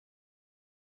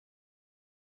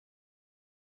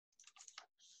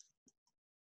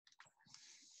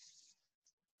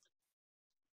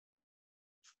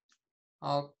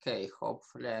Okay,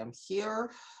 hopefully I'm here.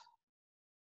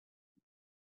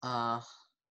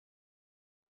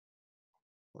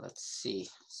 Let's see,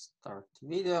 start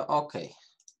video. Okay,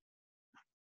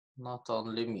 not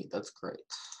only me, that's great.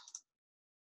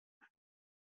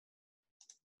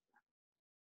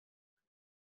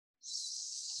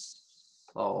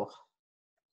 So,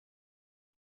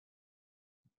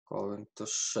 going to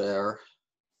share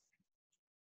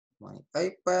my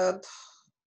iPad.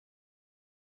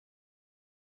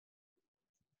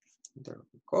 There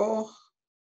we go.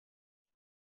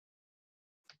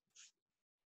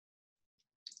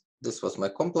 This was my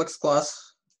complex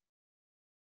class.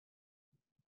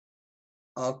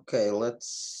 Okay, let's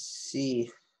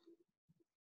see.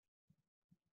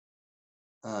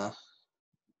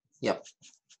 Yep.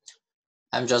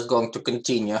 I'm just going to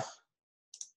continue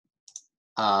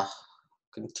with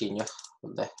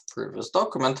the previous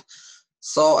document.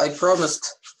 So I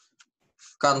promised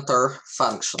counter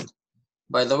function.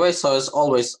 By the way, so as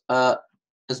always,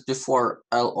 as before,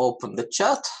 I'll open the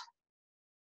chat.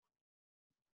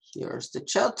 Here's the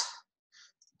chat.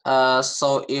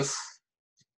 So if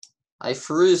I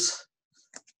freeze,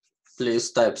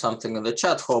 please type something in the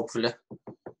chat. Hopefully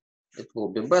it will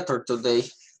be better today.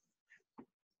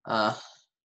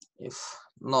 If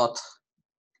not,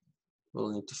 we'll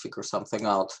need to figure something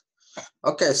out.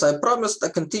 Okay, so I promised a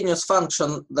continuous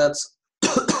function that's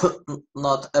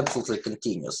not absolutely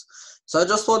continuous. So I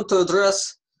just want to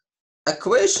address a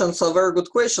question, so a very good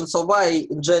question. So why,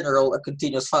 in general, a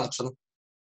continuous function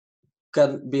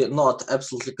can be not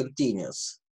absolutely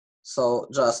continuous? So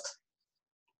just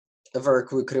a very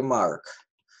quick remark.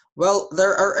 Well,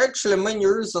 there are actually many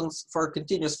reasons for a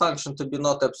continuous function to be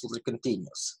not absolutely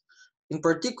continuous. In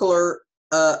particular,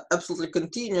 absolutely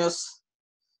continuous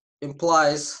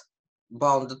implies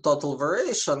bounded total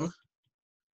variation,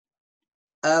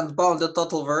 and bounded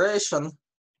total variation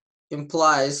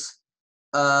implies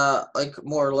like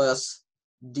more or less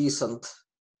decent,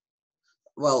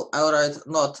 well, I'll write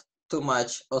not too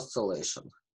much oscillation,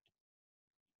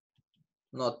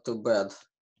 not too bad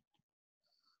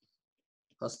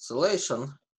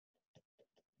oscillation.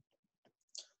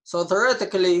 So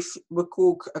theoretically, if we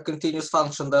cook a continuous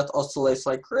function that oscillates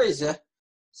like crazy,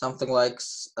 something like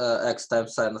x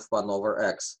times sine of 1 over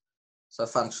x, so a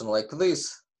function like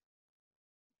this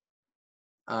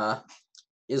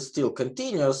is still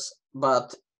continuous,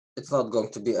 but it's not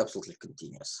going to be absolutely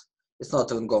continuous. It's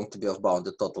not even going to be of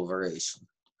bounded total variation.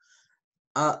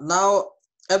 Now,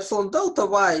 epsilon delta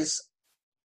wise,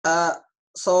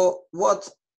 so what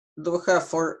do we have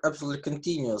for absolutely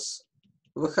continuous?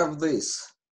 We have this.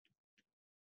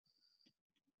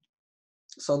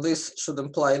 So this should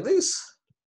imply this.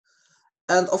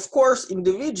 And of course,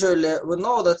 individually, we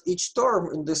know that each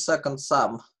term in this second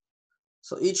sum,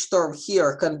 so each term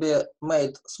here can be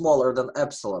made smaller than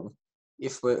epsilon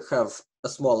if we have a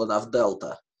small enough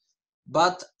delta.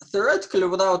 But theoretically,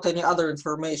 without any other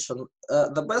information,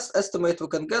 the best estimate we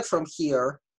can get from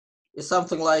here is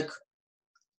something like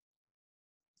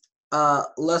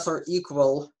less or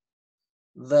equal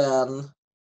than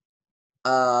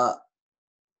the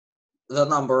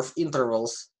number of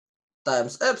intervals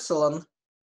times epsilon.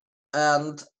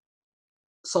 And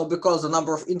so because the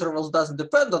number of intervals doesn't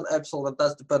depend on epsilon, it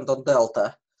does depend on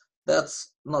delta,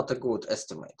 that's not a good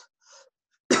estimate.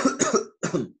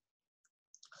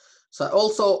 So I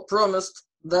also promised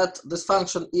that this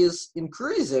function is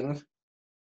increasing,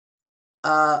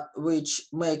 which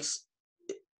makes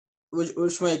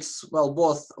well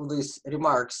both of these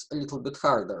remarks a little bit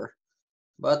harder.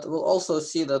 But we'll also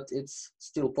see that it's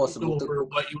still possible to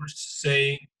cook. What you were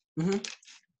saying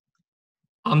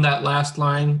on that last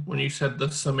line when you said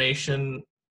the summation,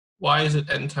 why is it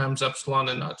n times epsilon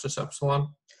and not just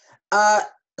epsilon?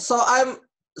 So I'm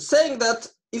saying that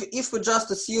if we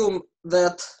just assume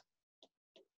that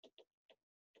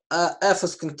f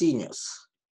is continuous,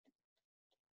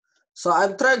 so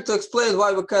I'm trying to explain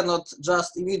why we cannot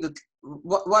just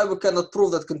why we cannot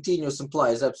prove that continuous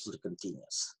implies absolutely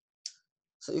continuous.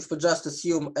 So if we just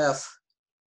assume f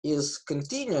is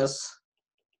continuous,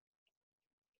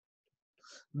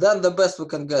 then the best we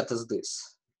can get is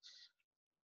this.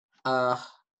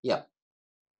 Yeah.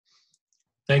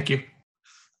 Thank you.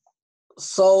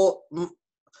 So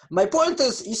my point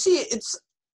is, you see, it's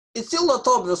still not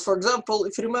obvious. For example,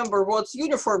 if you remember what's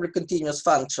uniformly continuous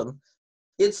function,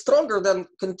 it's stronger than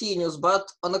continuous, but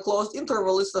on a closed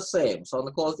interval it's the same. So on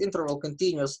a closed interval,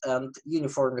 continuous and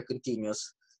uniformly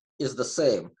continuous is the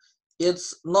same.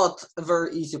 It's not a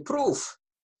very easy proof,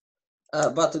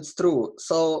 but it's true.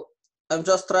 So I'm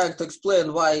just trying to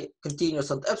explain why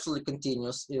continuous and absolutely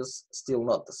continuous is still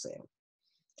not the same.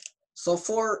 So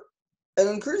for an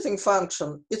increasing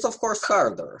function, it's of course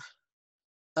harder.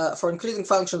 For increasing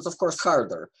functions, of course,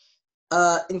 harder.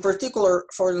 In particular,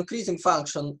 for an increasing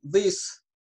function, these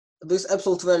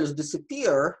absolute values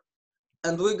disappear,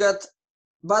 and we get,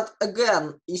 but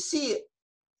again, you see,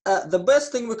 the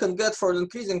best thing we can get for an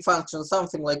increasing function,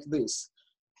 something like this,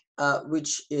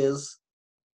 which is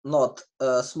not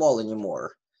small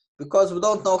anymore, because we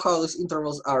don't know how these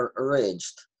intervals are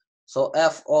arranged. So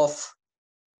f of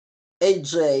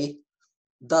aj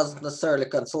doesn't necessarily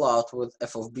cancel out with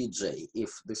f of bj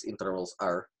if these intervals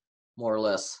are more or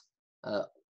less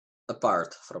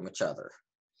apart from each other.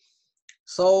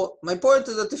 So my point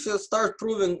is that if you start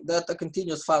proving that a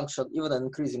continuous function, even an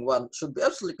increasing one, should be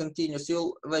absolutely continuous,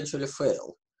 you'll eventually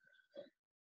fail.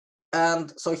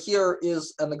 And so here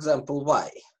is an example why.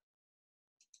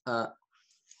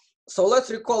 So let's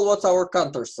recall what's our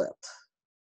counter set.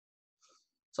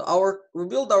 So we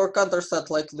build our counter set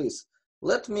like this.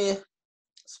 Let me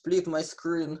split my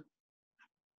screen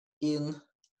in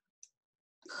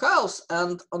house,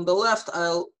 and on the left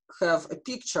I'll have a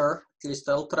picture, at least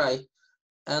I'll try,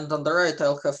 and on the right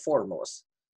I'll have formulas.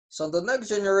 So the next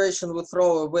generation will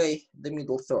throw away the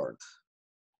middle third.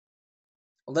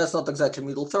 Well, that's not exactly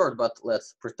middle third, but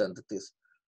let's pretend it is.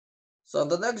 So in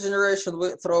the next generation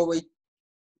we throw away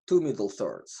 2 middle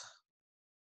thirds.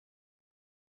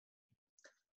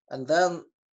 And then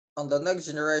on the next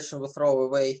generation we throw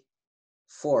away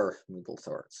 4 middle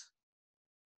thirds.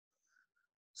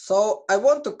 So I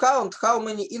want to count how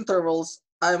many intervals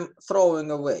I'm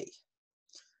throwing away.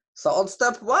 So on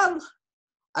step 1,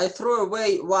 I threw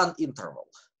away 1 interval.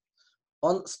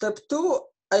 On step 2,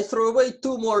 I threw away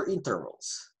 2 more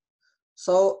intervals.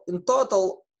 So in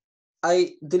total,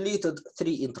 I deleted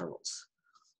 3 intervals.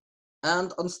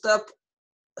 And on step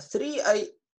 3, I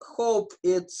hope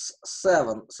it's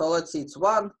 7. So let's see, it's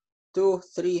 1, 2,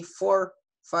 3, 4,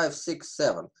 5, 6,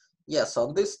 7. Yes,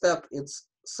 on this step, it's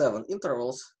 7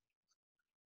 intervals.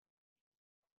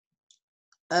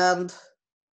 And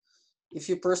if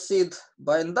you proceed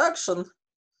by induction,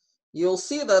 you'll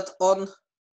see that on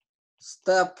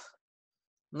step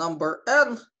number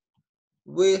n,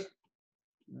 we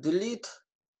delete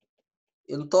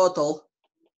in total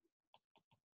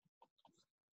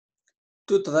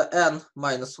 2 to the n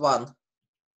minus 1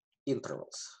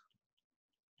 intervals.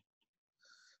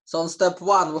 So on step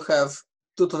 1, we have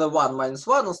 2 to the 1 minus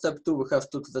 1. On step 2, we have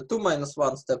 2 to the 2 minus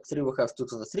 1. Step 3, we have 2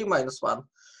 to the 3 minus 1.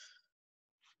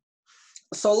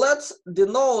 So let's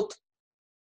denote,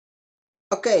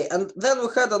 okay, and then we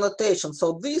had a notation.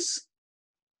 So this,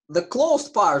 the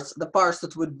closed parts, the parts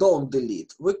that we don't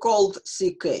delete, we called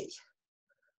ck.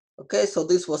 Okay, so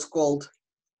this was called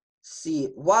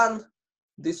C1,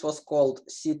 this was called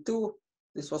C2,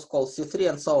 this was called C3,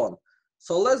 and so on.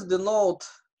 So let's denote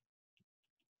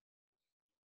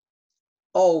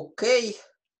OK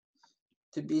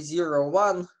to be 0,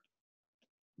 1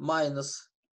 minus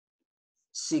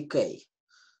CK.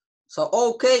 So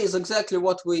OK is exactly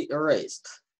what we erased.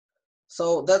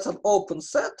 So that's an open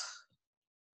set.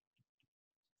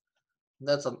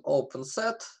 That's an open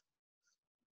set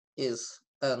is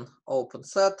an open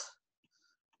set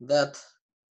that,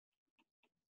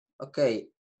 okay,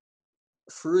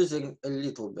 freezing a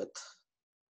little bit,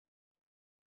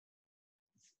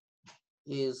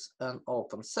 is an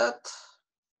open set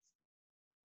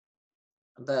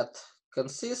that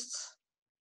consists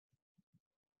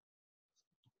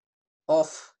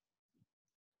of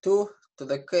 2 to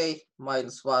the k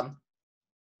minus 1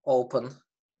 open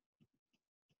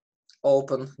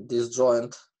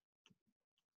disjoint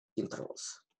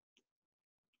intervals.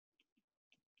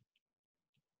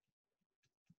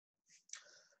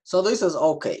 So this is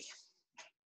okay.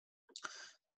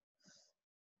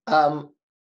 All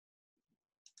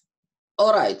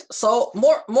right, so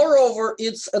moreover,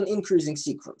 it's an increasing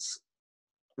sequence.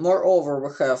 Moreover, we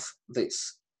have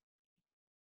this.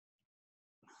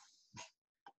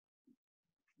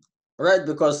 Right,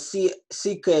 because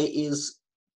CK is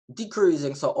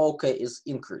decreasing, so OK is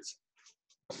increasing.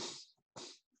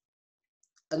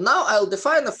 And now I'll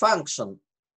define a function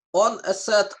on a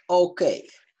set OK.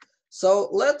 So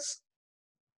let's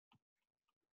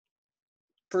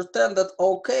pretend that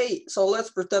OK, so let's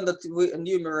pretend that we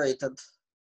enumerated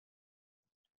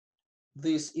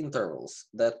these intervals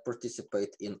that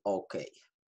participate in OK.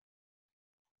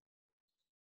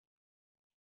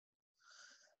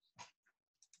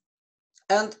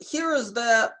 And here is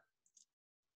the,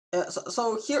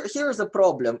 here is the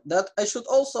problem, that I should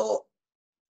also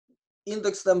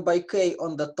index them by k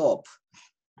on the top,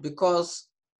 because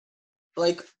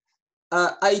like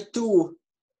I2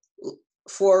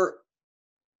 for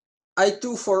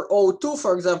I2 for O2,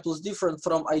 for example, is different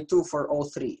from I2 for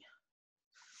O3.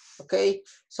 Okay,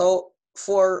 so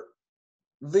for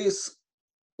this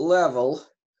level,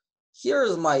 here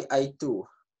is my I2.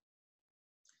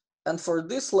 And for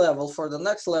this level, for the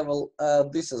next level,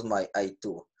 this is my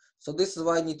I2. So this is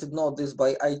why I need to know this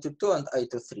by I22 and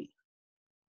I23.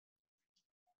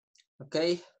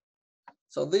 Okay,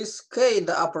 so this K in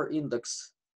the upper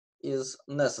index is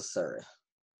necessary.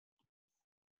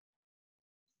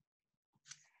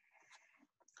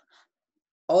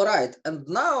 All right, and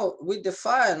now we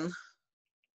define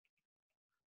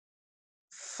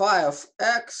phi of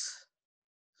x.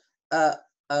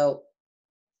 I'll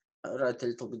write a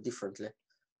little bit differently.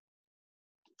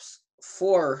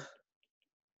 For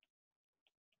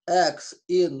x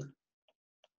in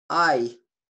I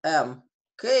m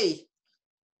k,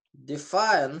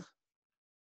 define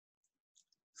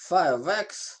phi of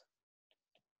x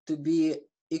to be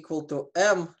equal to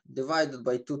m divided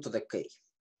by 2 to the k.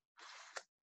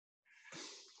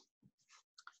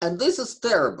 And this is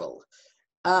terrible.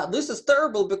 This is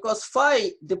terrible because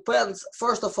phi depends,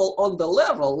 first of all, on the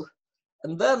level,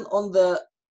 and then on the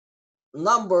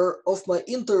number of my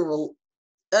interval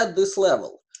at this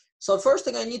level. So first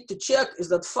thing I need to check is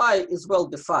that phi is well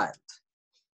defined.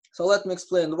 So let me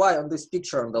explain why on this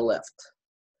picture on the left.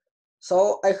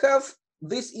 So I have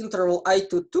this interval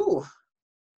I22,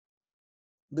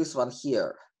 this one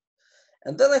here.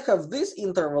 And then I have this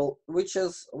interval, which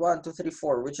is 1, 2, 3,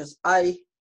 4, which is I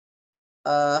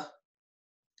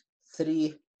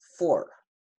 3, 4.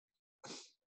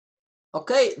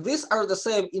 Okay, these are the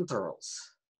same intervals.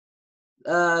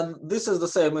 And this is the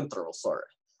same interval, sorry.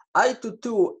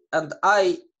 I22 and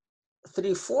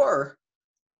I34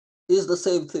 is the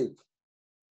same thing.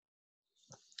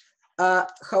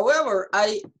 However,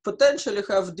 I potentially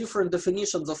have different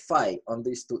definitions of phi on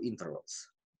these two intervals.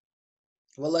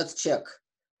 Well, let's check.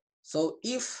 So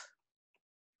if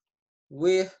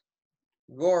we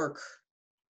work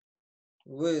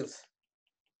with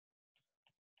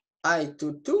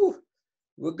I22,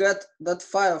 we get that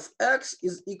phi of x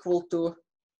is equal to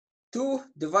 2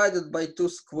 divided by 2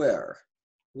 square,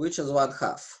 which is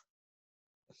 1/2.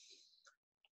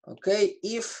 Okay,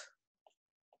 if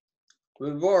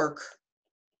we work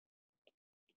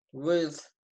with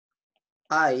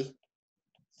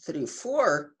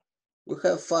I34, we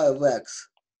have phi of x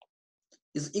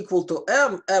is equal to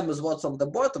m. M is what's on the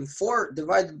bottom, 4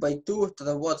 divided by 2 to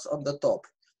the what's on the top.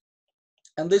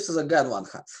 And this is again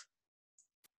 1/2.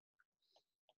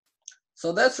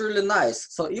 So that's really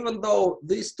nice. So even though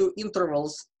these two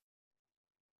intervals,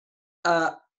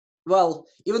 well,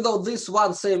 even though this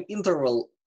one same interval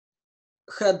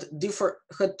had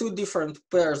two different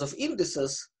pairs of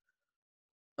indices,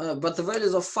 but the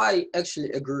values of phi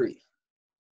actually agree.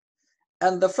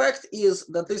 And the fact is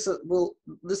that this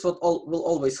will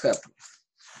always happen.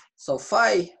 So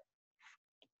phi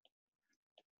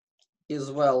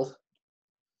is well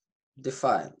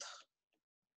defined.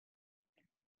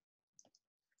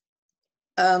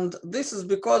 And this is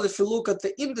because if you look at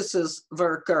the indices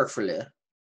very carefully,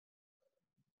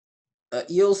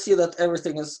 you'll see that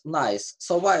everything is nice.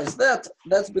 So why is that?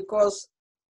 That's because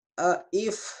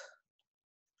if,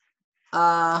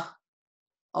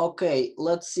 okay,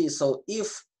 let's see. So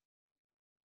if,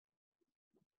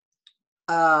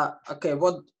 okay,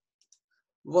 what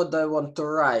do I want to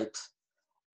write?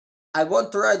 I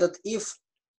want to write that if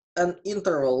an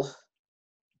interval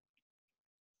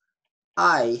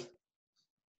I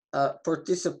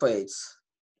participates.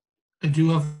 I do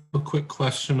have a quick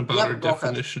question about our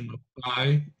definition of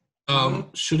phi.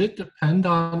 Should it depend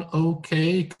on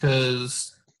OK?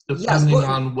 Because depending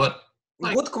on what...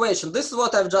 Good question. This is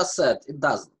what I've just said. It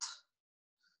doesn't.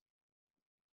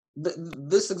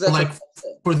 This exactly. Like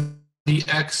for the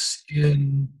x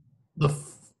in the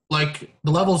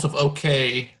levels of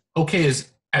OK, OK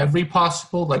is every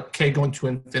possible, like k going to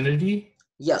infinity?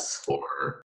 Yes.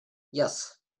 Or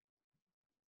yes.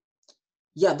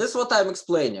 Yeah, this is what I'm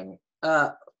explaining.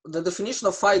 The definition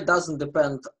of phi doesn't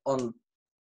depend on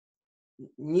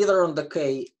neither on the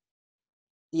k.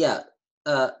 Yeah,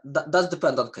 does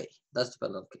depend on k. Does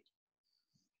depend on k.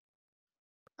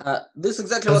 This is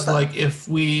exactly what. Like if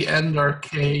we end our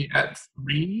k at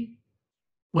 3,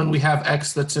 when we have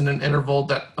x that's in an interval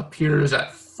that appears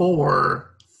at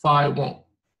 4, phi won't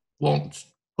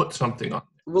put something on.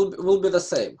 Will be the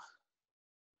same.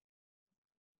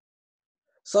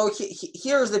 So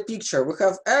here's the picture. We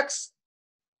have x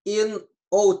in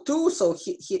O2. So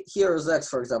here is x,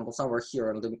 for example, somewhere here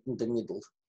in the middle.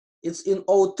 It's in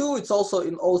O2. It's also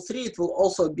in O3. It will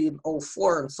also be in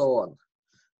O4 and so on.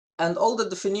 And all the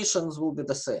definitions will be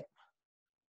the same.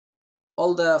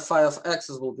 all the phi of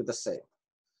x's will be the same.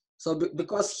 So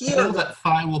because I here, know that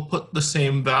phi will put the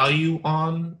same value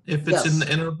on if it's in yes,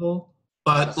 the interval,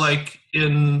 but yes. like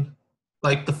in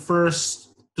like the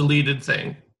first deleted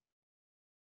thing,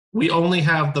 we only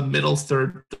have the middle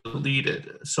third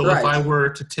deleted. So if Right. I were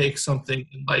to take something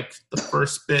like the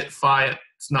first bit phi,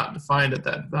 it's not defined at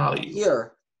that value.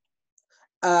 Here,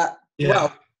 Yeah.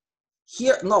 well,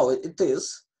 here, no, it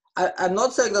is. I'm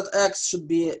not saying that x should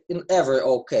be in every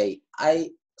OK.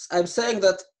 I'm saying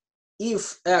that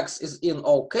if x is in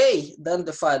OK, then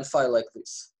define phi like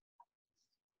this.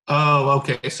 Oh,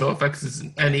 okay. So if x is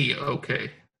in any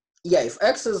okay. Yeah, if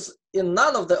x is in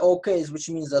none of the OKs, which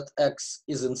means that x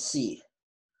is in C,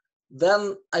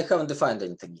 then I haven't defined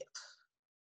anything yet.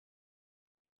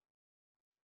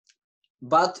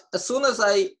 But as soon as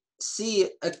I see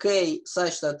a k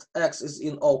such that x is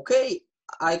in OK,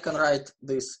 I can write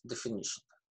this definition.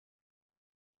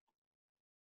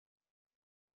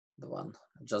 The one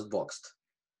I just boxed.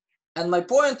 And my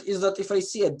point is that if I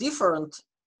see a different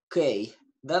k,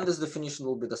 then this definition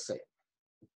will be the same.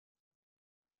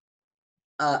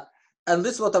 And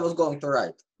this is what I was going to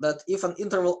write, that if an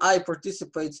interval I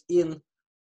participates in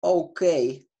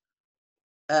OK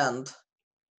and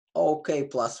OK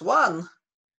plus 1,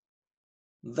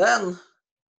 then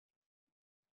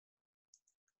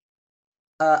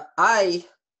I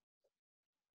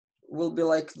will be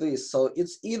like this. So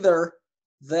it's either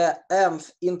the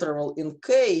mth interval in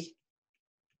K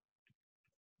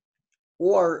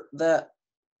or the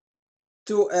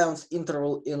 2mth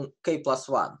interval in K plus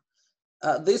 1.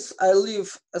 This I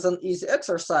leave as an easy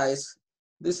exercise.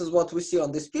 This is what we see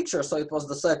on this picture. So it was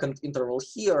the second interval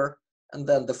here, and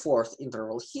then the fourth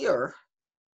interval here.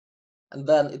 And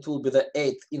then it will be the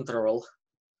 8th interval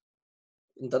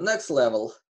in the next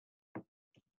level.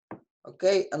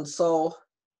 Okay, and so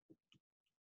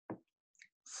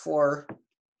for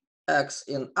x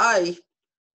in I,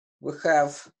 we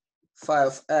have phi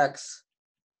of x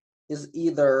is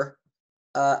either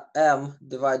m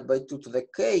divided by 2 to the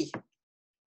k,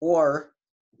 or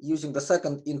using the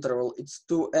second interval, it's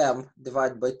 2m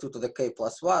divided by 2 to the k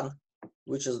plus 1,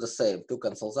 which is the same. 2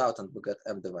 cancels out, and we get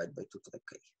m divided by 2 to the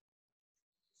k.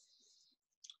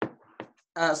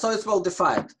 So it's well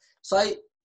defined. So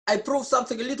I proved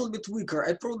something a little bit weaker.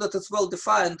 I proved that it's well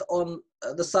defined on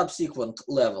the subsequent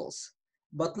levels.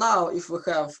 But now if we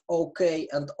have OK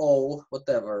and O,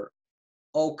 whatever,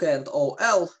 OK and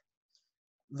OL,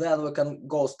 then we can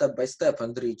go step by step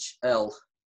and reach L,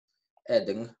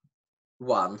 adding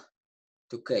 1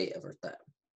 to K every time.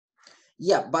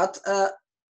 Yeah, but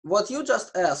what you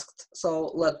just asked,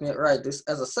 so let me write this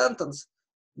as a sentence,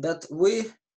 that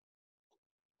we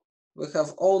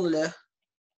have only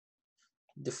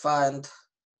defined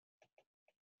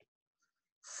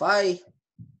phi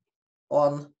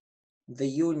on the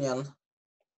union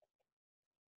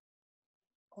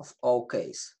of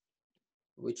OKs,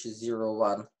 which is 0,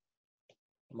 1,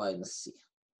 minus C.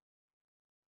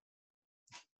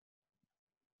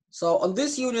 So on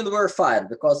this union, we're fine,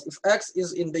 because if X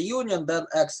is in the union, then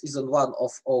X is in one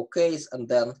of OKs, and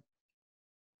then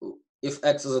if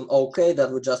X is an OK,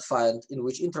 then we just find in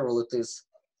which interval it is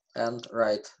and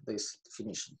write this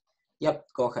definition. Yep,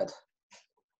 go ahead.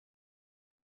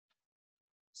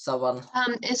 Someone?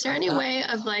 Is there any way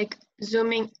of like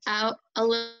zooming out a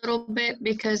little bit,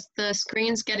 because the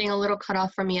screen's getting a little cut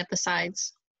off for me at the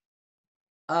sides?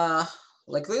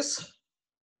 Like this?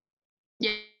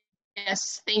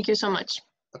 Yes, thank you so much.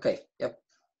 Okay, yep.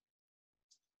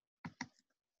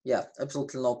 Yeah,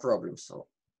 absolutely no problem. So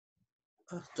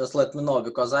just let me know,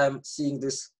 because I'm seeing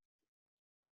this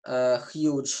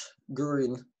huge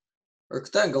green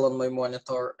rectangle on my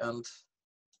monitor, and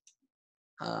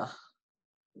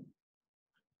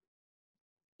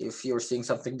if you're seeing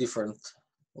something different,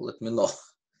 let me know.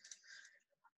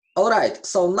 All right,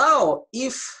 so now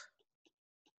if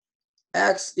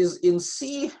X is in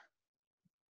C,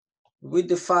 we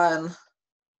define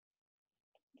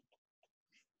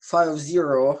phi of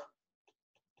 0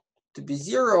 to be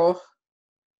 0,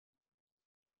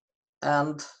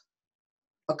 and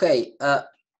okay,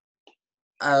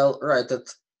 I'll write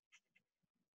it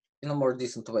in a more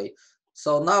decent way.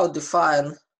 So now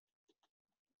define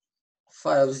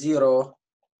phi of 0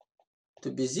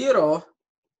 to be 0,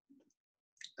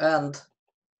 and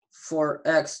for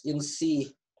X in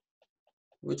C,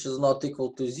 which is not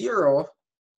equal to 0,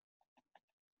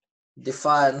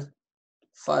 define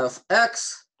phi of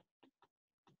X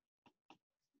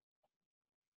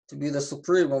to be the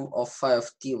supremum of phi of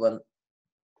T when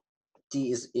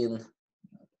T is in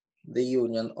the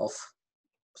union of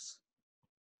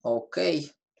OK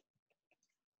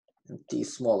and T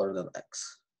is smaller than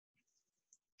X.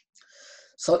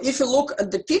 So if you look at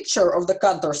the picture of the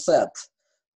Cantor set,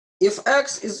 if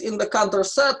x is in the Cantor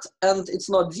set and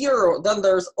it's not 0, then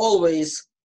there's always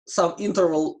some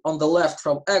interval on the left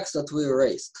from x that we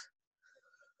erased.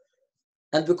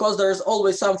 And because there's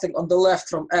always something on the left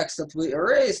from x that we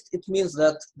erased, it means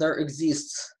that there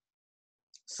exists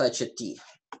such a t.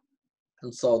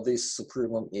 And so this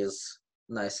supremum is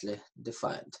nicely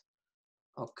defined.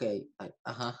 Okay,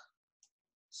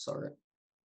 sorry.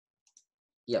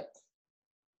 Yep.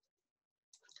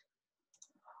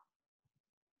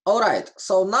 All right,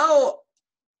 so now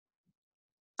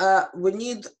we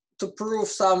need to prove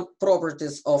some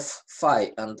properties of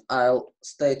phi, and I'll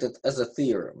state it as a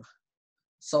theorem.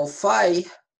 So phi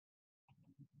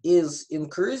is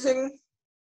increasing,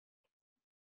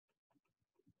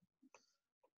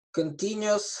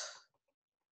 continuous,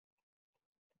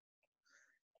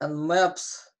 and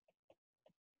maps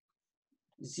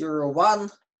 0,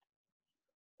 1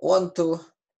 onto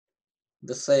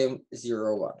the same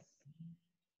 0, 1.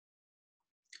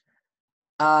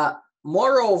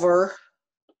 Moreover,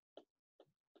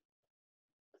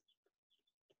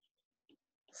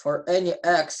 for any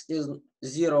x is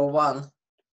 0, 1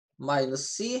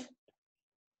 minus c,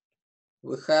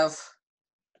 we have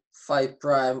phi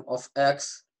prime of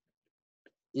x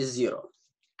is 0.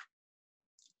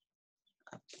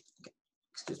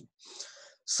 Excuse me.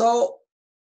 So,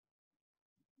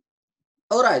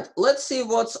 all right, let's see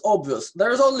what's obvious.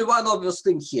 There's only one obvious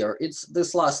thing here. It's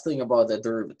this last thing about the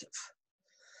derivative.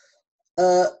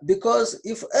 Because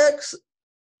if x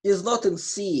is not in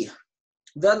C,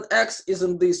 then x is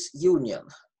in this union.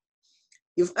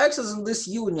 If x is in this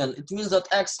union, it means that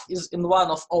x is in one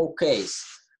of OKs.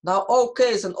 Now OK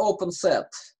is an open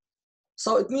set.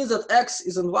 So it means that x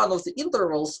is in one of the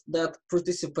intervals that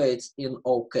participates in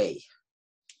OK.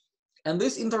 And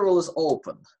this interval is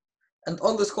open. And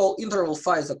on this whole interval,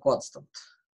 phi is a constant.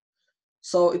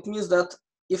 So it means that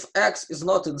if x is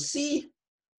not in C,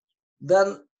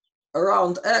 then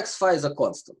around x, phi is a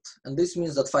constant. And this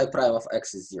means that phi prime of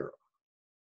x is 0.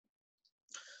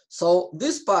 So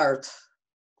this part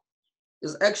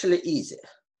is actually easy.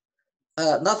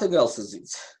 Nothing else is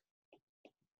easy.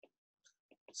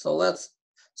 So let's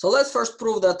first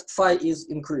prove that phi is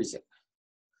increasing.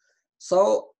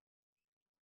 So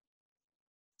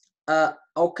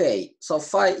okay, so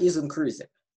phi is increasing.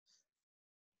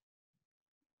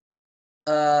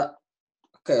 Okay,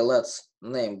 let's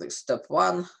name this step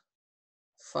 1.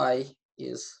 Phi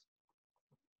is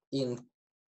increasing.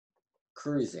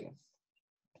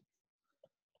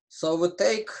 So we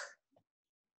take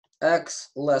x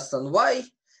less than y,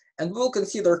 and we'll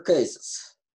consider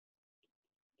cases.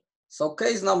 So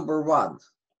case number 1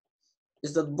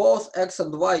 is that both x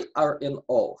and y are in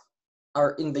O,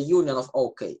 are in the union of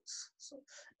O cases. So,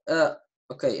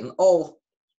 okay, in O,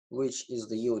 which is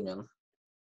the union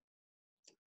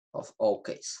of O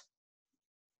case.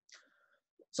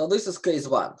 So this is case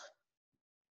 1.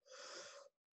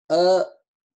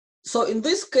 So in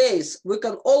this case, we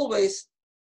can always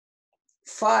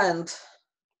find,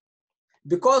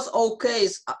 because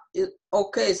OKs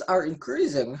are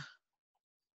increasing,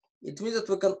 it means that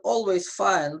we can always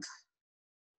find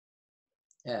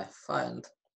a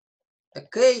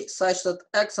k such that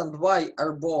x and y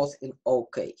are both in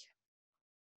OK.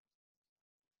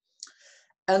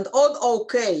 And on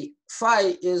OK,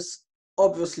 phi is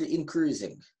obviously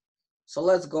increasing. So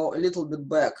let's go a little bit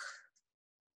back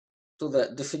to the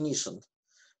definition.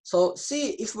 So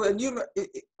see, if we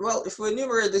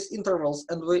enumerate these intervals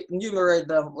and we enumerate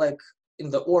them like in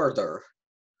the order.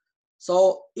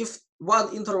 So if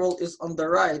one interval is on the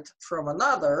right from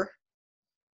another,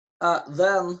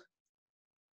 then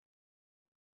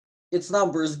its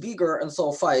number is bigger, and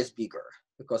so phi is bigger,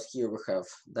 because here we have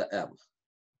the m.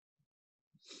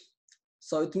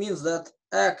 So it means that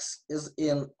x is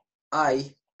in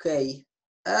I, k,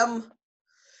 m.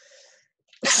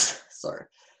 Sorry.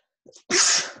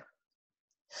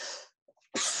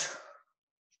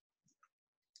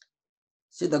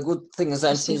 See, the good thing is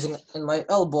I'm sitting in my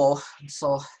elbow,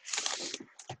 so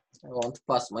I won't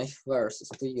pass my verses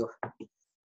to you.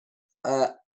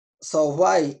 So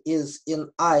y is in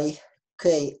I,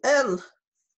 k, n,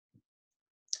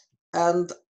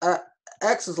 and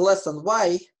x is less than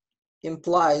y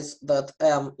implies that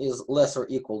m is less or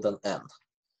equal than n.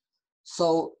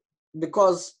 So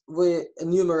because we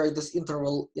enumerate this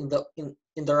interval in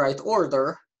the right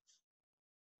order,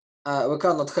 we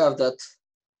cannot have that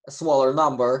a smaller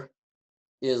number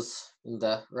is in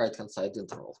the right-hand side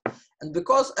interval. And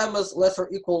because m is less or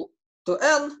equal to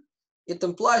n, it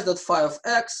implies that phi of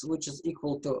x, which is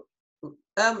equal to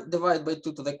m divided by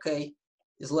 2 to the k,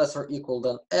 is less or equal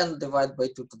than n divided by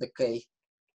 2 to the k,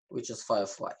 which is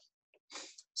 5y.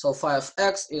 So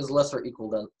 5x is less or equal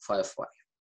than 5y.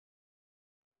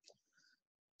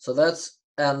 So that's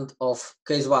end of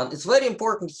case 1. It's very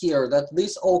important here that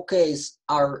these all cases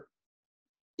are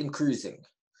increasing.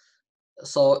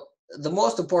 So the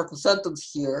most important sentence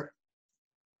here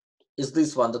is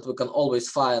this one, that we can always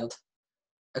find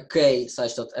a k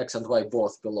such that x and y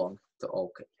both belong to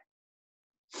OK.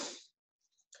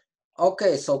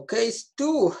 Okay, so case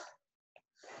 2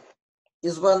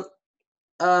 is when,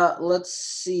 let's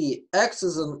see, x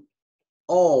is in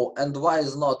O and y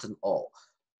is not in O.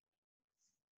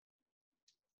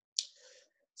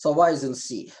 So y is in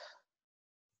C.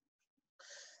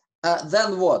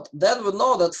 Then what? Then we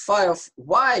know that phi of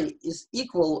y is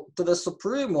equal to the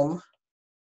supremum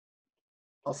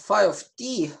of phi of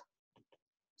t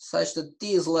such that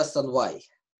t is less than y.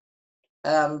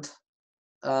 And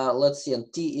let's see,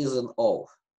 and t is in O.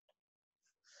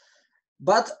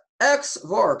 But x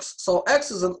works, so x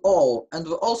is in O, and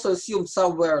we also assume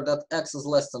somewhere that x is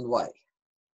less than y.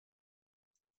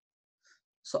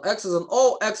 So x is in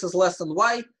O, x is less than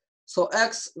y, so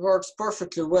x works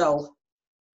perfectly well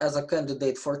as a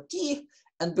candidate for t,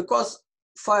 and because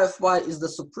phi of y is the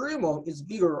supremum, it's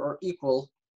bigger or equal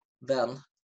than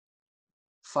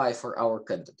phi for our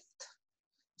candidate.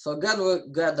 So again, we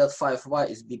get that phi of y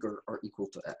is bigger or equal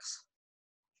to x.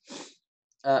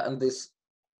 And this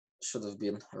should have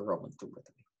been a Roman 2, by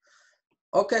the way.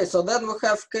 Okay, so then we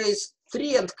have case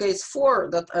 3 and case 4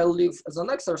 that I'll leave as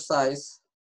an exercise.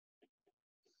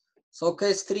 So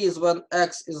case 3 is when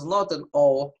x is not in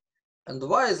O and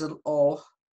y is in O,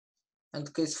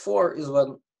 and case 4 is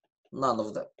when none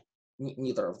of them,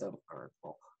 neither of them are in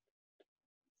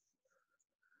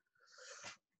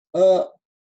O.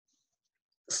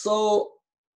 So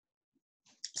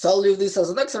I'll leave this as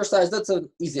an exercise. That's an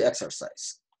easy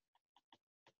exercise.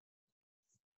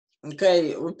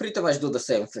 Okay, we pretty much do the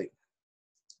same thing.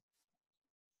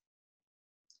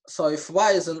 So if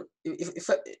y is in,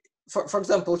 for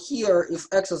example, here, if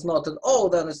x is not in O,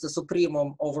 then it's the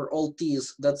supremum over all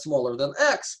t's that's smaller than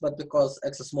x, but because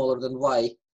x is smaller than y,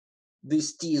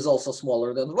 this t is also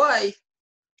smaller than y.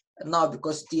 And now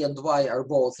because t and y are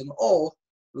both in O,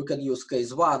 we can use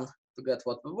case 1 to get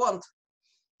what we want,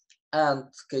 and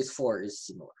case 4 is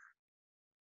similar.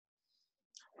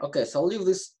 Okay, so I'll leave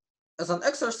this as an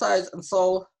exercise, and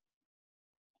so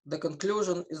the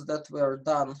conclusion is that we are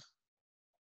done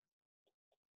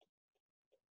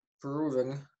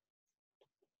proving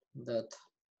that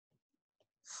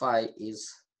phi is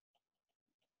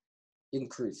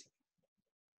increasing.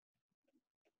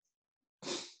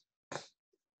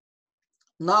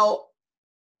 Now,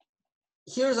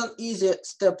 here's an easy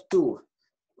step 2.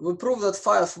 We prove that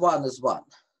phi of 1 is 1.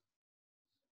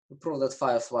 We prove that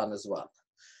phi of 1 is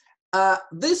 1.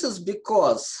 This is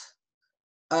because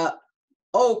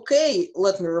OK,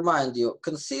 let me remind you,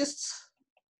 consists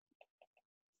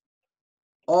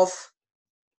of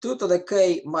 2 to the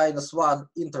k minus 1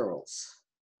 intervals.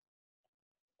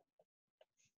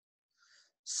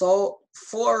 So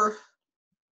for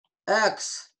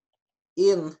x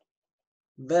in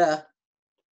the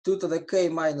 2 to the k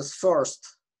minus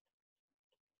first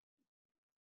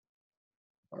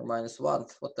or minus 1,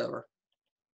 whatever,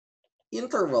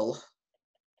 interval,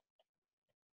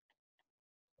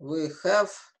 we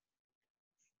have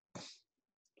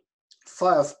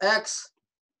phi of x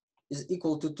is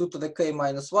equal to 2 to the k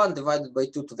minus 1 divided by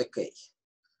 2 to the k.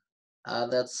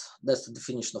 That's the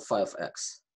definition of phi of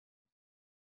x.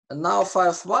 And now phi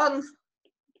of 1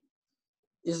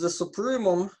 is the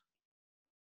supremum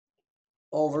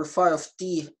over phi of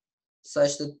t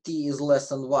such that t is less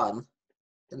than 1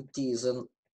 and t is in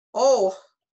O.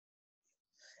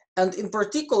 And in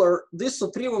particular, this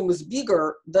supremum is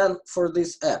bigger than for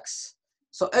this x.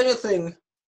 So anything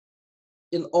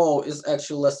in O is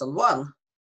actually less than 1.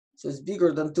 So it's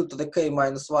bigger than 2 to the k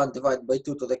minus 1 divided by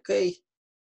 2 to the k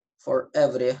for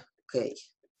every k.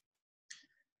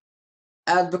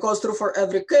 And because true for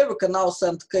every k, we can now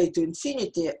send k to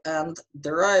infinity and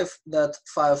derive that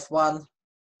phi of 1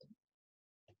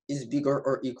 is bigger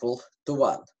or equal to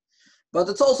 1. But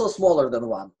it's also smaller than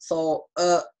 1. So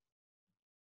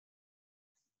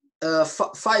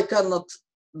phi cannot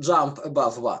jump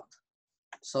above 1.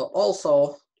 So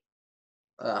also,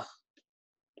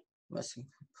 messing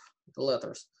with the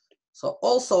letters. So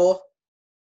also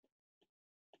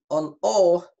on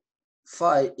O,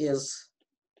 phi is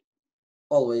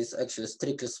always actually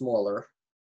strictly smaller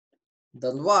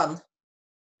than 1.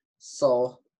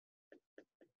 So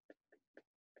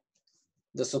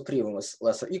the supremum is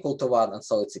less or equal to 1, and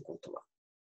so it's equal to 1.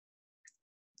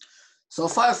 So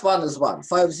phi of 1 is 1,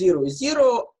 phi of 0 is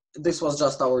 0, this was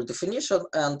just our definition,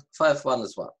 and phi of 1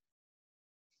 is 1.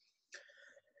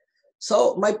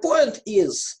 So my point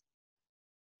is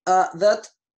that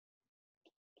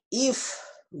if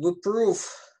we prove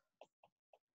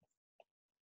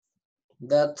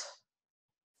that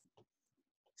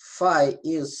phi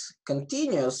is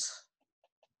continuous,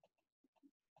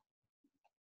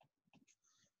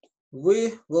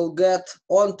 we will get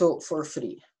onto for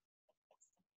free.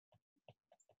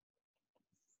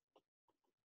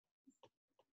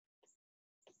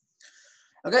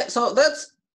 Okay, so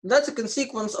that's a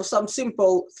consequence of some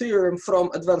simple theorem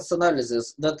from advanced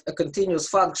analysis that a continuous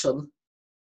function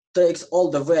takes all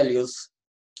the values.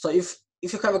 So if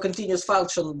you have a continuous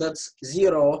function that's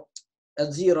 0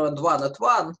 at 0 and 1 at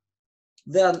 1,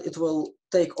 then it will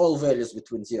take all values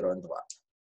between 0 and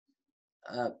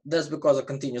 1. That's because a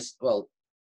continuous, well,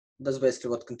 that's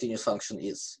basically what continuous function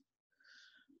is.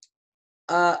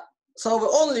 So we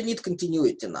only need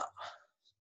continuity now.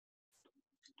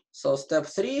 So step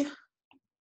 3,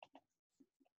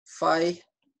 phi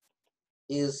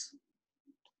is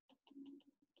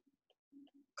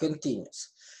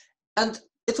continuous. And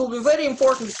it will be very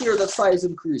important here that phi is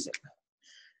increasing,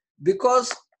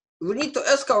 because we need to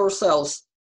ask ourselves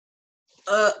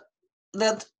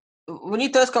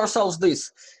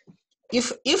this.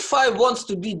 If phi wants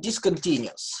to be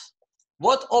discontinuous,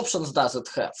 what options does it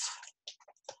have?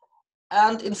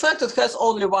 And in fact, it has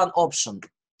only one option.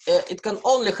 It can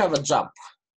only have a jump.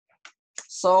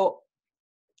 So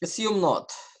assume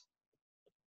not.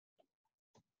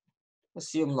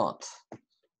 Assume not.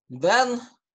 Then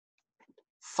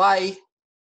phi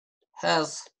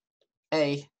has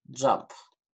a jump.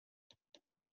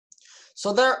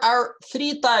 So there are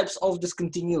 3 types of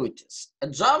discontinuities. A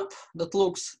jump that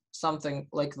looks something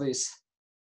like this.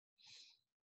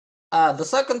 The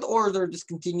second order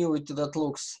discontinuity that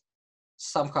looks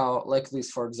somehow like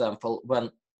this, for example, when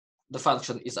the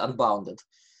function is unbounded.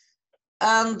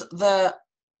 And the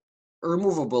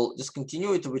removable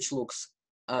discontinuity, which looks,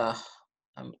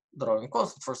 I'm drawing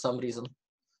constant for some reason,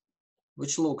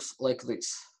 which looks like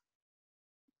this.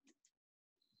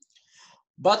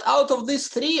 But out of these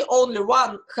 3, only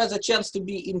one has a chance to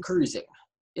be increasing.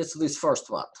 It's this first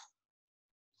one.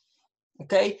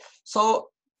 Okay, so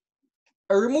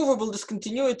a removable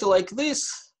discontinuity like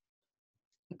this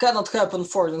cannot happen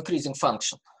for an increasing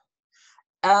function.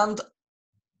 And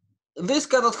this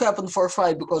cannot happen for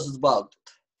phi because it's bounded,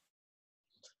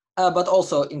 but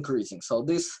also increasing. So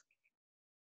this,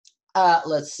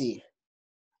 let's see.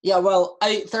 Yeah, well,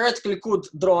 I theoretically could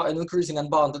draw an increasing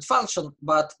unbounded function,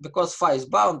 but because phi is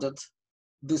bounded,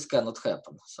 this cannot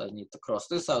happen. So I need to cross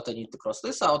this out, I need to cross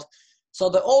this out. So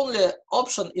the only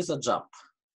option is a jump.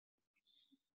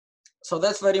 So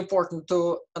that's very important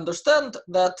to understand,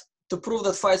 that to prove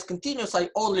that phi is continuous, I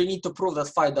only need to prove that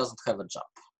phi doesn't have a jump.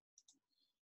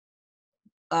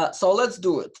 So let's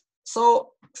do it.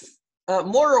 So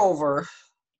moreover,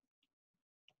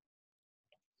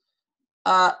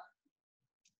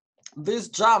 this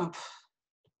jump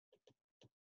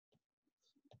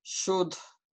should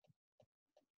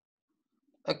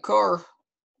occur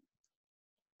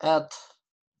at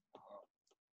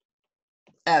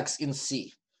x in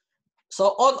C. So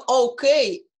on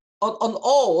OK, on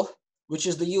O, which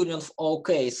is the union of all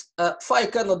K's, phi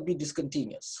cannot be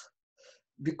discontinuous,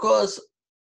 because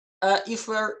if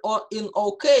we're in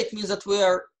OK, it means that we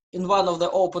are in one of the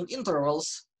open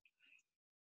intervals,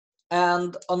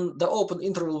 and on the open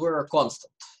interval we're a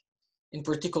constant, in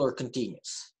particular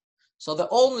continuous. So the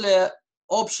only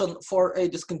option for a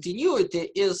discontinuity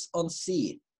is on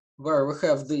C, where we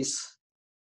have this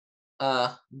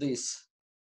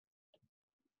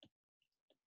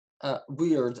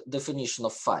weird definition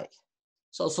of phi.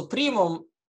 So supremum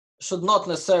should not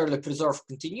necessarily preserve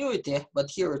continuity, but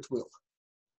here it will.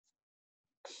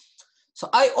 So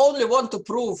I only want to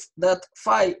prove that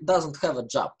phi doesn't have a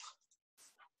jump.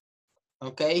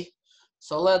 Okay,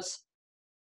 so let's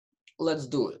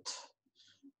do it.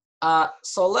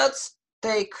 So let's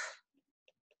take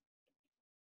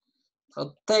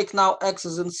now x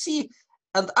is in C,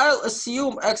 and I'll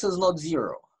assume x is not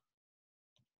 0.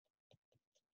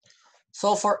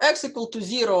 So for x equal to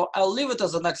 0, I'll leave it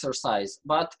as an exercise,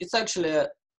 but it's actually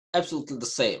absolutely the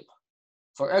same.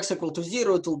 For x equal to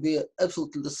 0, it will be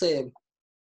absolutely the same,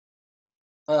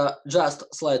 just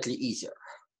slightly easier.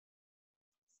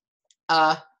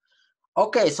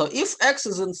 Okay, so if x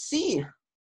is in C,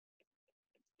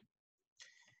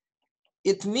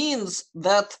 it means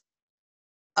that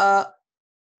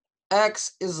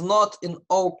x is not in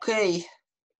OK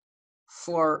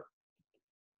for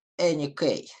any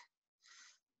k.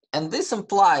 And this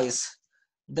implies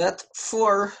that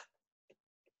for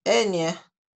any,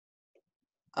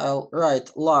 I'll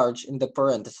write large in the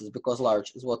parentheses because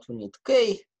large is what we need,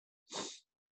 k,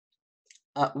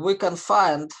 we can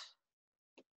find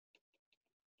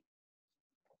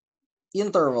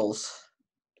intervals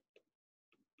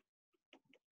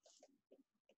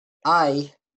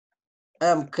I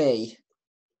mk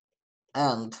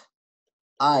and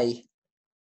I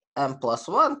m plus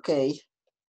 1k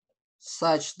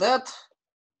such that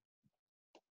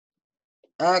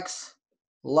x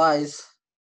lies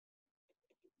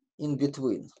in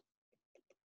between.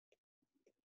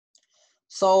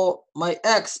 So my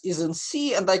x is in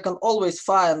C, and I can always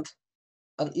find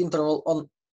an interval on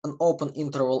an open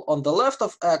interval on the left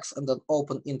of x and an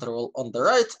open interval on the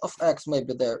right of x.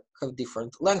 Maybe they have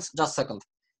different lengths. Just a second.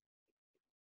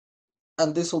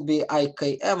 And this will be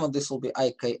IKM, and this will be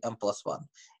IKM plus 1.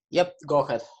 Yep, go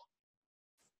ahead.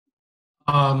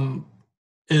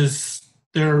 Is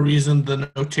there a reason the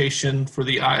notation for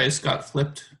the i's got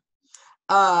flipped?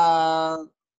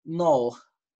 No.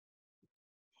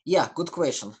 Yeah, good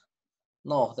question.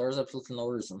 No, there's absolutely no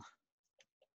reason.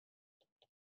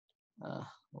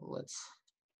 Let's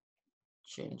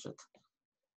change it.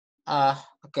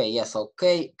 Okay, yeah, so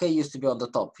k used to be on the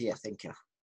top. Yeah, thank you.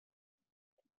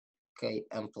 K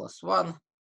m plus 1.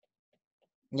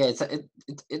 Yeah,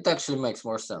 it actually makes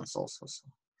more sense also. So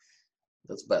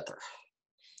that's better.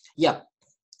 Yeah,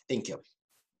 thank you.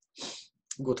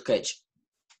 Good catch.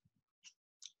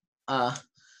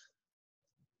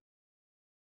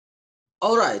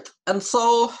 All right, and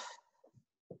so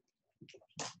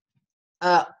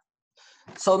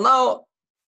now,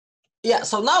 yeah,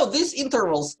 so now these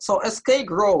intervals, so as k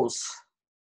grows,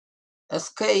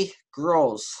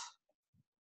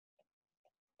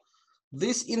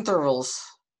 these intervals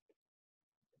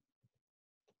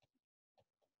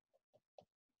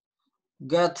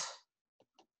get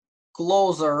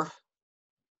closer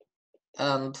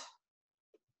and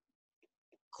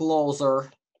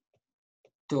closer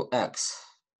to x.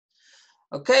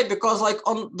 Okay, because like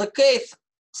on the kth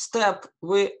step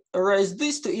we erase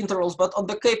these two intervals, but on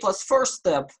the k plus first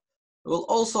step we'll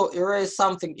also erase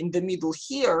something in the middle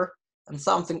here and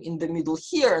something in the middle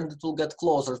here, and it will get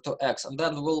closer to x, and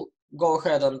then we'll go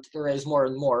ahead and erase more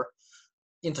and more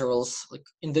intervals like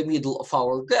in the middle of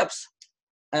our gaps,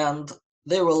 and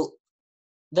they will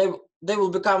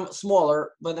become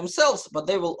smaller by themselves, but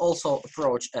they will also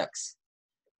approach x.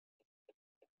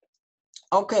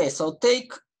 Okay, so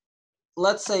take,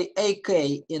 let's say, AK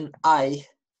in I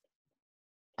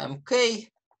mk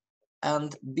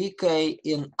and bk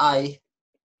in I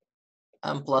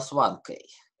m plus 1k.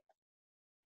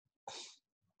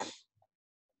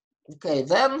 Okay,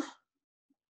 then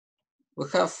we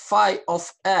have phi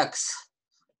of x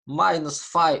minus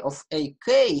phi of ak.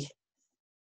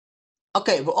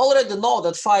 Okay, we already know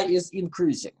that phi is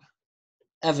increasing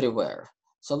everywhere.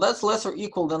 So that's less or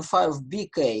equal than phi of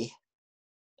bk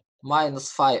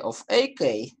minus phi of ak.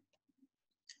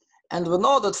 And we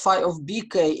know that phi of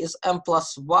bk is m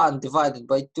plus 1 divided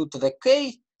by 2 to the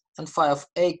k, and phi of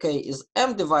ak is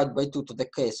m divided by 2 to the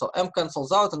k. So m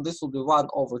cancels out, and this will be 1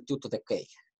 over 2 to the k.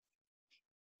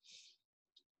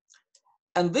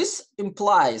 And this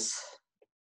implies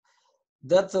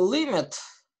that the limit,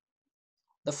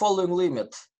 the following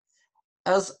limit,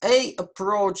 as a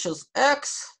approaches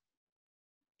x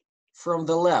from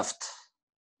the left,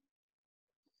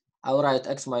 I'll write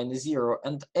x minus 0,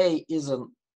 and a is an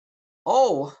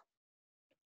O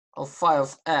of phi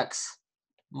of x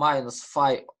minus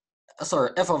phi, sorry,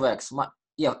 f of x,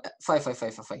 yeah, phi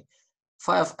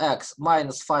of x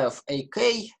minus phi of ak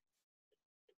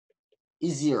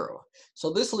is 0. So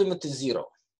this limit is 0.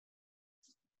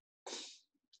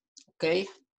 Okay?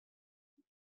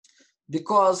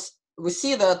 Because we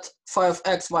see that phi of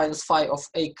x minus phi of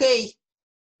ak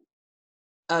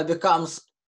becomes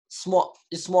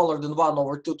smaller than 1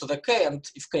 over 2 to the k, and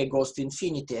if k goes to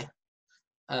infinity,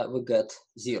 we get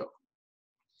 0.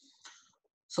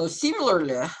 So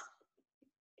similarly,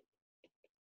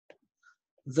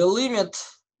 the limit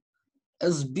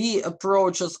as b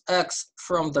approaches x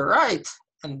from the right,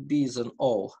 and b is an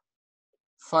O,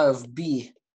 phi of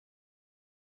b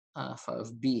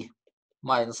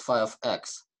minus phi of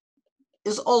x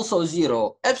is also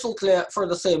 0, absolutely for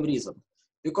the same reason.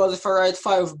 Because if I write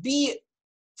phi of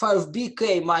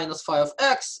bk minus phi of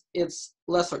x, it's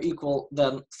less or equal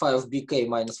than phi of bk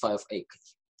minus phi of ak.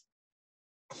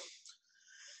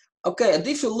 Okay, and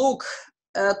if you look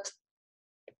at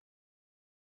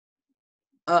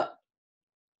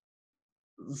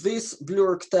this blue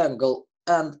rectangle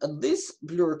and this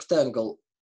blue rectangle,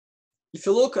 if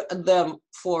you look at them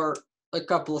for a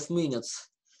couple of minutes,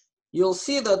 you'll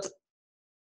see that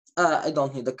I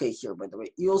don't need a k here, by the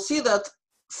way. You'll see that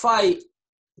phi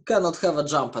cannot have a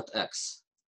jump at x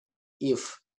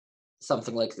if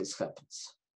something like this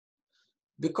happens.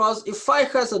 Because if phi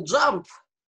has a jump,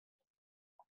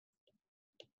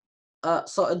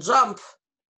 so a jump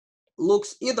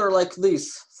looks either like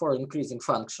this for an increasing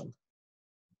function,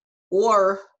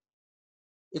 or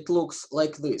it looks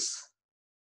like this.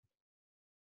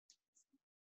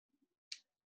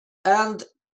 And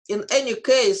in any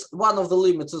case, one of the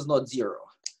limits is not 0.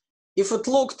 If it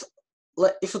looked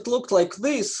like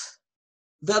this,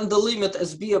 then the limit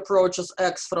as b approaches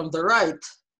x from the right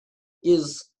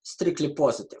is strictly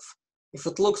positive. If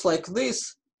it looks like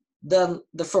this, then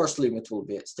the first limit will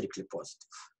be strictly positive.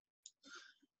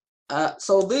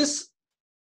 So this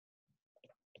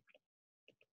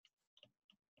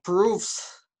proves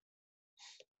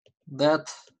that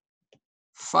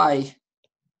phi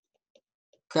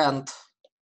can't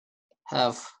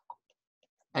have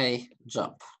a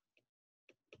jump.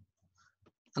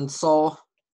 And so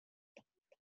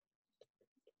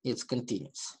it's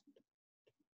continuous.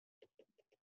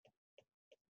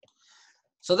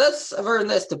 So that's a very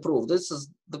nasty proof. This is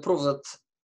the proof that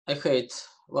I hate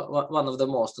one of the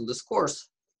most in this course,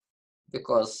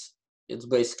 because it's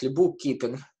basically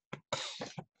bookkeeping.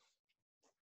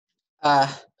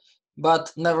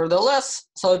 But nevertheless,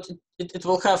 so it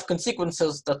will have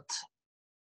consequences that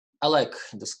I like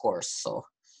in this course. So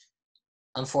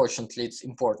unfortunately, it's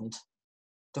important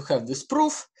to have this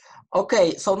proof.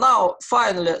 Okay, so now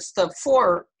finally, step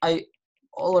 4, I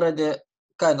already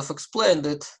kind of explained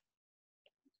it,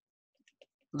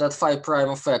 that phi prime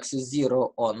of x is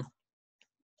 0 on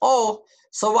O.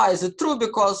 So why is it true?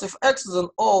 Because if x is an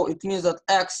O, it means that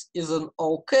x is an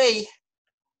OK,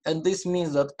 and this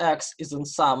means that x is in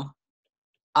some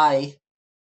I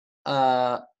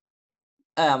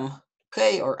m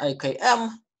k or ikm,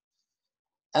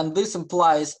 and this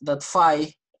implies that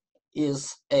phi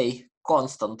is a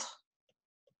constant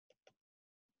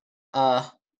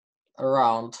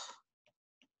around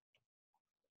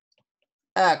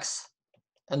x,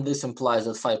 and this implies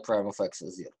that phi prime of x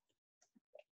is 0.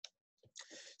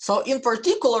 So in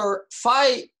particular,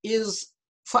 phi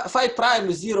prime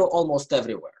is 0 almost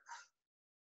everywhere.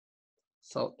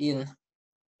 So in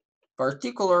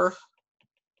particular,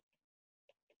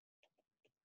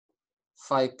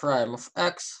 phi prime of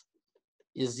x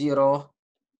is 0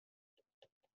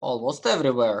 almost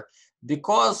everywhere,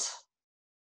 because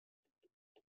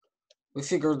we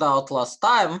figured out last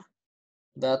time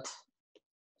that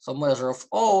some measure of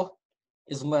O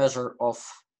is measure of,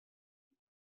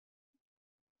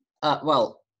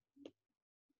 well,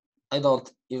 I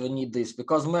don't even need this,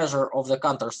 because measure of the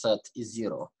counter set is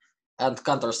 0, and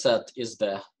counter set is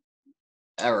the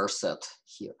error set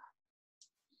here.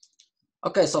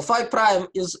 Okay, so phi prime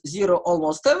is 0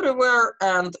 almost everywhere,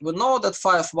 and we know that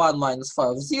phi of 1 minus phi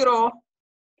of 0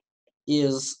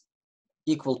 is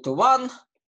equal to 1,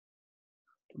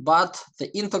 but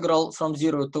the integral from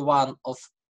 0 to 1 of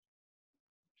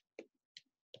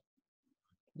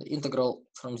the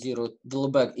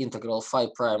Lebesgue integral phi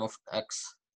prime of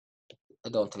x, I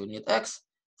don't even need x,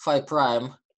 phi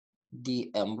prime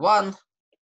dm1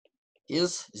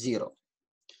 is 0.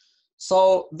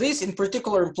 So this in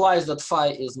particular implies that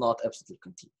phi is not absolutely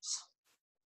continuous,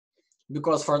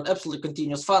 because for an absolutely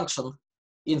continuous function,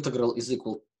 integral is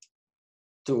equal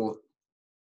to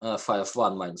phi of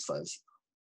 1 minus phi of 0.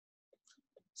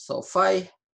 So phi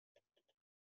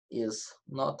is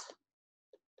not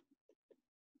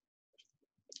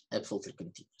absolutely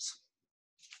continuous.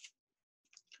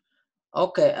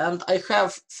 Okay, and I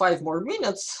have 5 more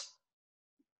minutes.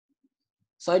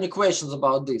 So any questions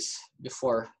about this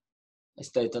before I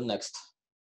state the next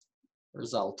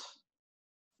result?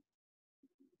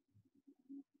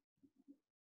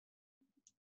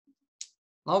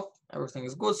 Nope, everything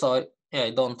is good. So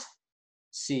I don't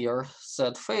see your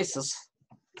sad faces.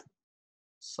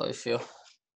 So if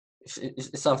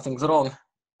something's wrong,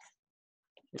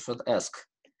 you should ask.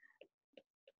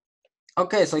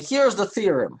 Okay, so here's the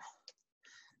theorem.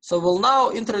 So we'll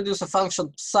now introduce a function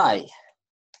psi,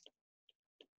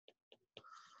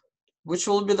 which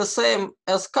will be the same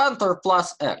as counter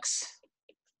plus x.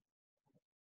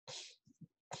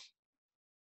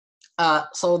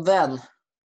 So then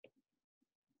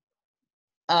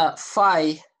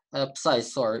psi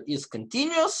is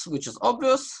continuous, which is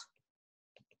obvious.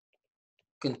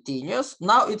 Continuous.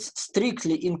 Now it's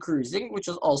strictly increasing, which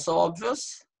is also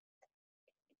obvious,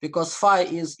 because phi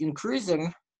is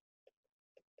increasing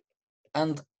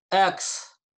and x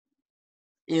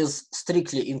is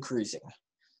strictly increasing.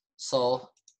 So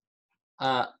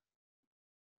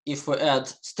if we add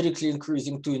strictly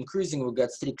increasing to increasing, we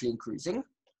get strictly increasing.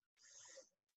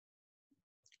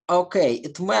 Okay,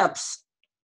 it maps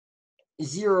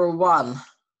 0, 1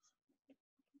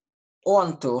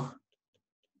 onto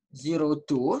 0,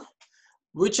 2,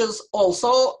 which is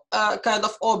also kind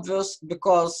of obvious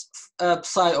because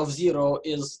psi of 0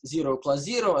 is 0 plus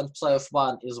 0 and psi of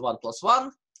 1 is 1 plus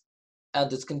 1,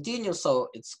 and it's continuous, so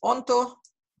it's onto.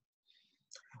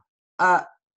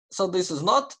 So this is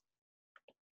not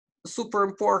super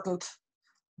important.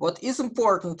 What is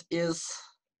important is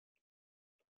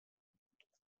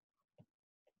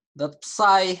that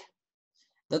psi,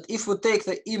 that if we take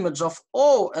the image of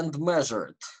O and measure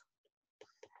it,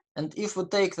 and if we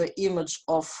take the image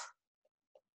of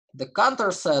the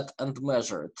counter set and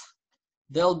measure it,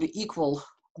 they'll be equal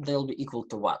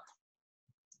to 1.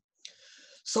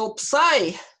 So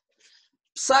psi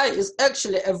is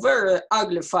actually a very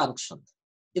ugly function.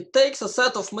 It takes a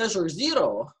set of measure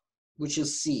 0, which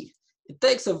is C. It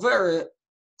takes a very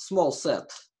small set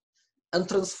and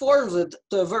transforms it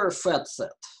to a very fat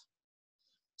set.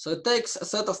 So it takes a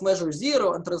set of measure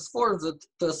 0 and transforms it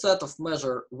to a set of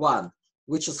measure 1,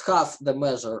 which is half the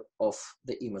measure of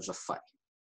the image of phi.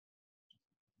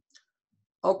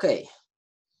 Okay,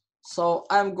 so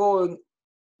I'm going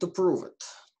to prove it.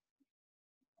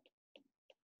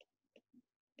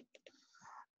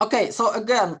 Okay, so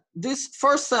again, this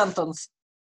first sentence,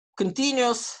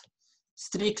 continuous,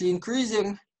 strictly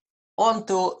increasing,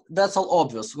 onto, that's all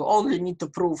obvious. We only need to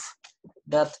prove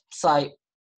that psi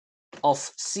of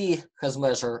C has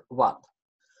measure 1,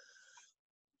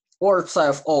 or psi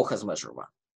of O has measure 1.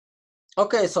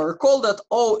 Okay, so recall that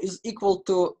O is equal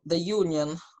to the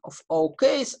union of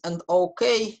OKs, and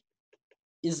OK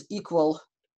is equal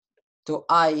to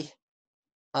I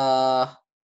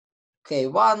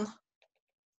K1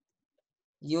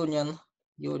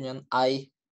 union I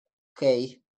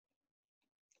K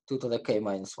 2 to the K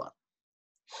minus 1.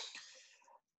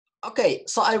 Okay,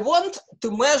 so I want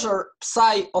to measure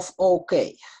psi of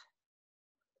OK.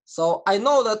 So I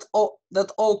know that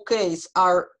that OKs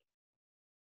are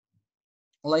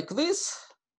like this,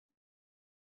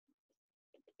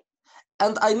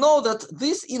 and I know that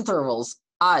these intervals,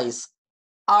 i's,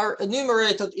 are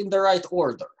enumerated in the right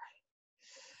order.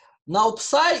 Now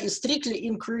psi is strictly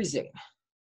increasing.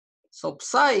 So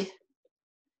psi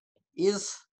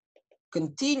is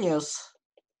continuous,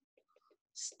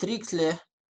 strictly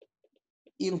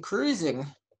increasing.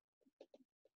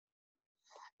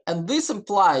 And this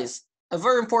implies a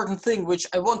very important thing, which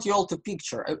I want you all to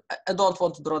picture. I don't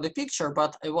want to draw the picture,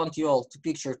 but I want you all to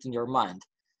picture it in your mind.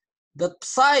 That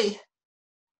psi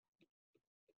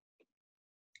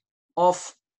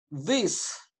of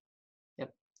this,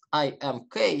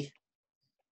 IMK,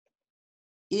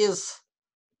 is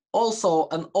also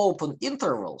an open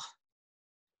interval.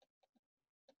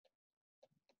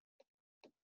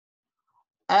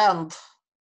 And,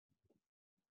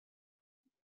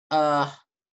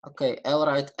 okay, I'll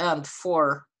write and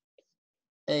for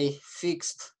a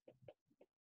fixed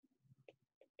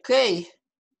K,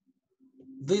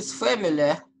 this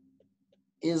family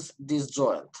is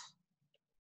disjoint.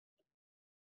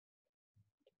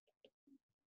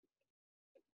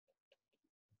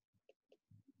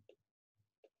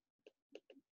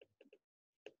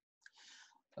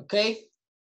 Okay,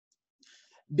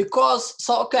 because,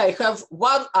 so okay, I have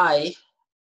one I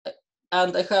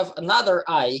and I have another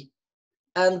I,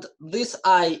 and this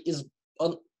I is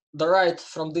on the right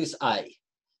from this I.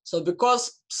 So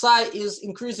because psi is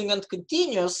increasing and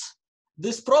continuous,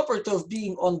 this property of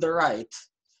being on the right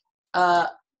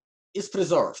is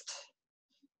preserved.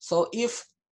 So if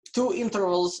two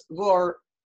intervals were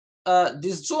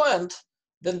disjoint,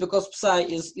 then because psi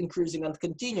is increasing and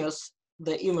continuous,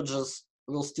 the images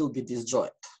will still be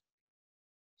disjoint.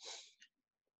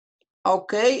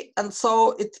 Okay, and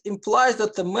so it implies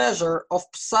that the measure of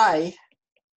psi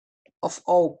of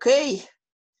OK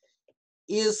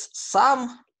is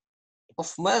sum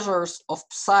of measures of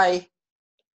psi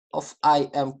of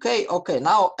IMK. Okay,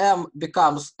 now M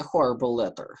becomes a horrible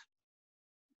letter.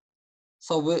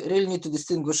 So we really need to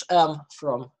distinguish M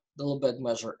from the Lebesgue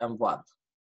measure M1.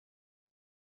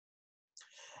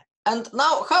 And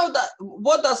now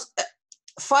what does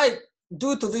phi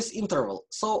do to this interval?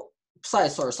 So psi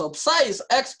is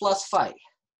x plus phi.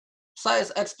 Psi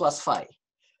is x plus phi.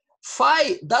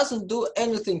 Phi doesn't do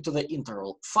anything to the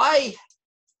interval. Phi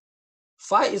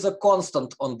is a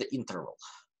constant on the interval.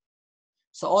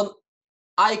 So on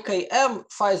IKM,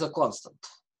 phi is a constant.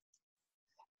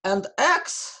 And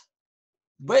x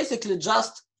basically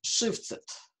just shifts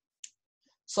it.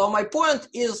 So my point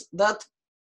is that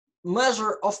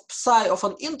measure of psi of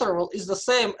an interval is the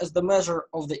same as the measure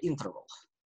of the interval.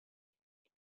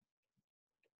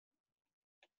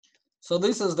 So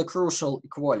this is the crucial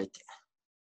equality.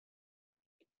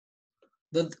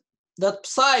 That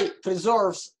psi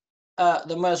preserves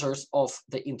the measures of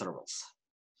the intervals.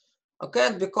 Okay,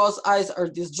 and because i's are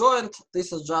disjoint,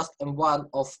 this is just M1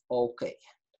 of OK.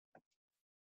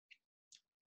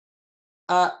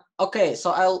 Okay,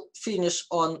 so I'll finish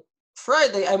on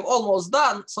Friday. I'm almost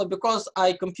done. So because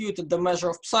I computed the measure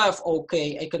of psi of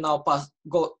OK, I can now pass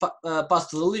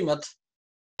to the limit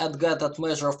and get that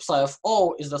measure of psi of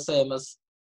O is the same as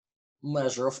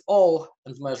measure of O,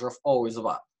 and measure of O is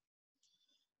 1.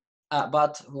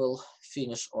 But we'll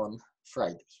finish on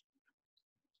Friday.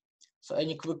 So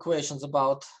any quick questions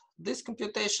about this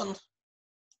computation?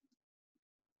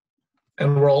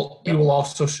 And you will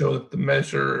also show that the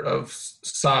measure of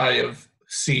psi of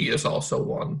C is also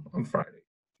 1 on Friday.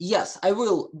 Yes, I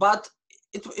will, but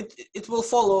it will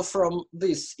follow from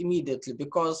this immediately,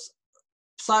 because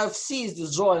psi of C is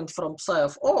disjoint from psi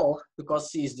of O,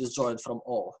 because C is disjoint from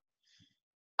O.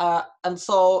 And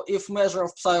so if measure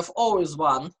of psi of O is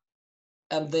 1,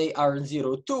 and they are in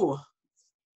 0, 2,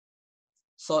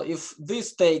 so if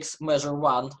this takes measure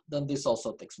 1, then this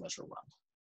also takes measure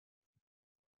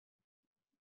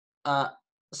 1.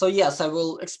 So yes, I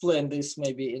will explain this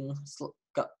maybe in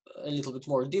a little bit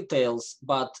more details,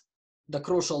 but the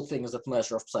crucial thing is that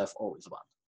measure of psi of O is 1.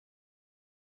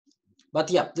 But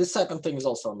yeah, this second thing is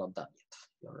also not done yet.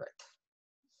 You're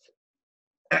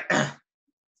right.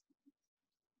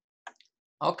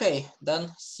 Okay,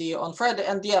 then see you on Friday.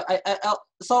 And yeah,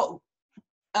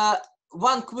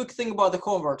 one quick thing about the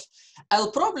homeworks.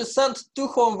 I'll probably send 2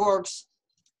 homeworks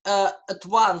at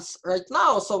once right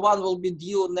now. So one will be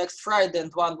due next Friday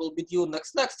and one will be due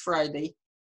next Friday.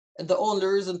 And the only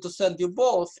reason to send you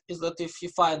both is that if you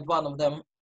find one of them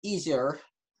easier,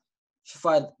 if you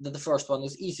find that the first one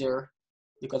is easier,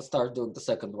 you can start doing the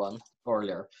second one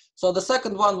earlier. So the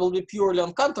second one will be purely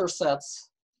on Cantor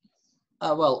sets.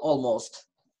 Well, almost.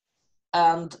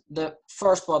 And the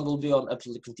first one will be on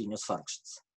absolutely continuous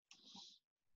functions.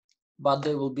 But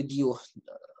they will be due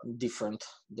on different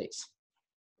days.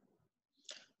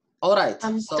 All right.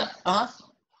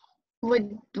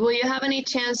 Will you have any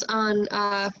chance on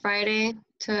Friday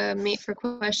to meet for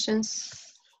questions?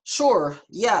 Sure.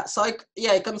 Yeah. So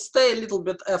I can stay a little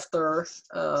bit after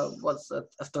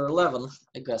after 11,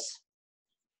 I guess.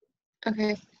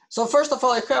 Okay. So first of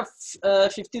all, I have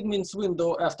 15 minutes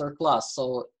window after class.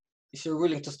 So if you're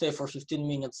willing to stay for 15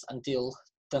 minutes until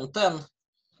 10:10,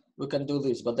 we can do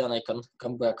this. But then I can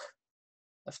come back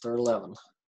after 11.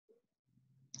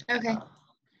 Okay.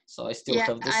 So I still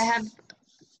have this.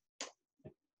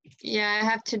 I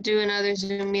have to do another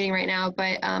Zoom meeting right now,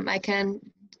 but I can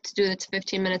do it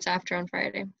 15 minutes after on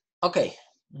Friday. Okay.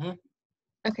 Okay.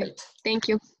 Great. Thank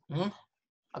you.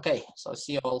 Okay. So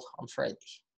see you all on Friday.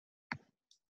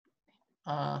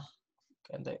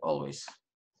 Can they always?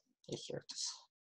 Here it is.